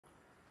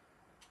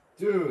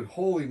Dude,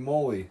 holy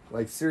moly.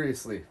 Like,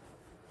 seriously.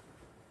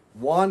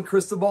 Juan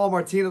Cristobal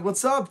Martinez.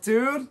 What's up,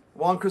 dude?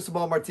 Juan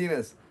Cristobal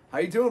Martinez. How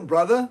you doing,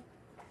 brother?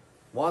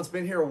 Juan's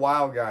been here a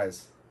while,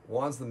 guys.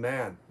 Juan's the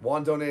man.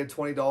 Juan donated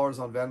 $20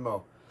 on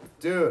Venmo.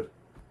 Dude.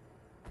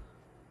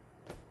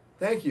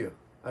 Thank you.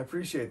 I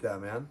appreciate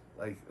that, man.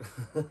 Like,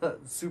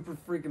 super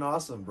freaking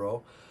awesome,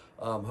 bro.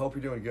 Hope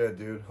you're doing good,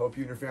 dude. Hope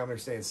you and your family are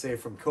staying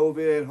safe from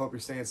COVID. Hope you're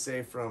staying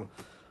safe from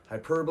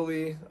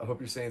hyperbole. I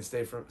hope you're staying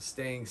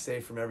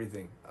safe from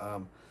everything.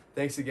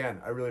 Thanks again.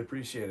 I really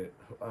appreciate it.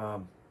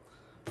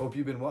 Hope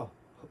you've been well.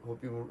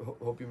 Hope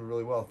you've been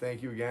really well.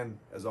 Thank you again,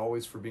 as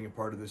always, for being a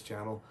part of this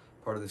channel,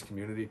 part of this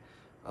community.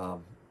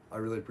 I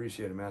really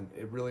appreciate it, man.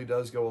 It really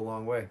does go a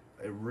long way.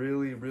 It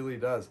really, really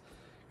does.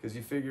 Because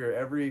you figure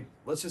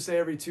let's just say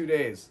every 2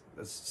 days,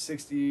 that's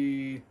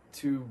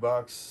 62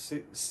 bucks,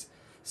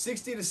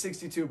 60 to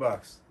 62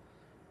 bucks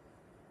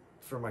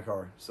for my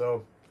car.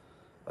 So,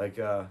 like,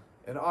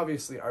 and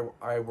obviously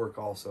I work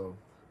also.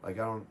 Like,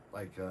 I don't,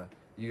 like,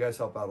 you guys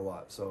help out a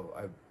lot. So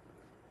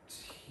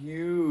it's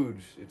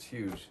huge. It's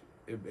huge.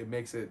 It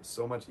makes it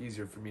so much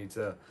easier for me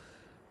to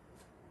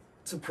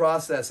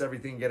process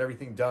everything, get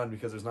everything done,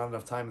 because there's not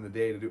enough time in the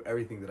day to do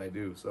everything that I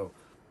do. So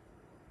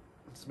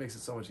it just makes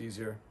it so much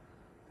easier.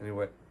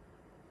 Anyway,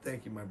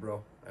 thank you, my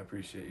bro. I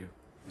appreciate you.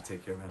 You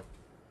take care, man.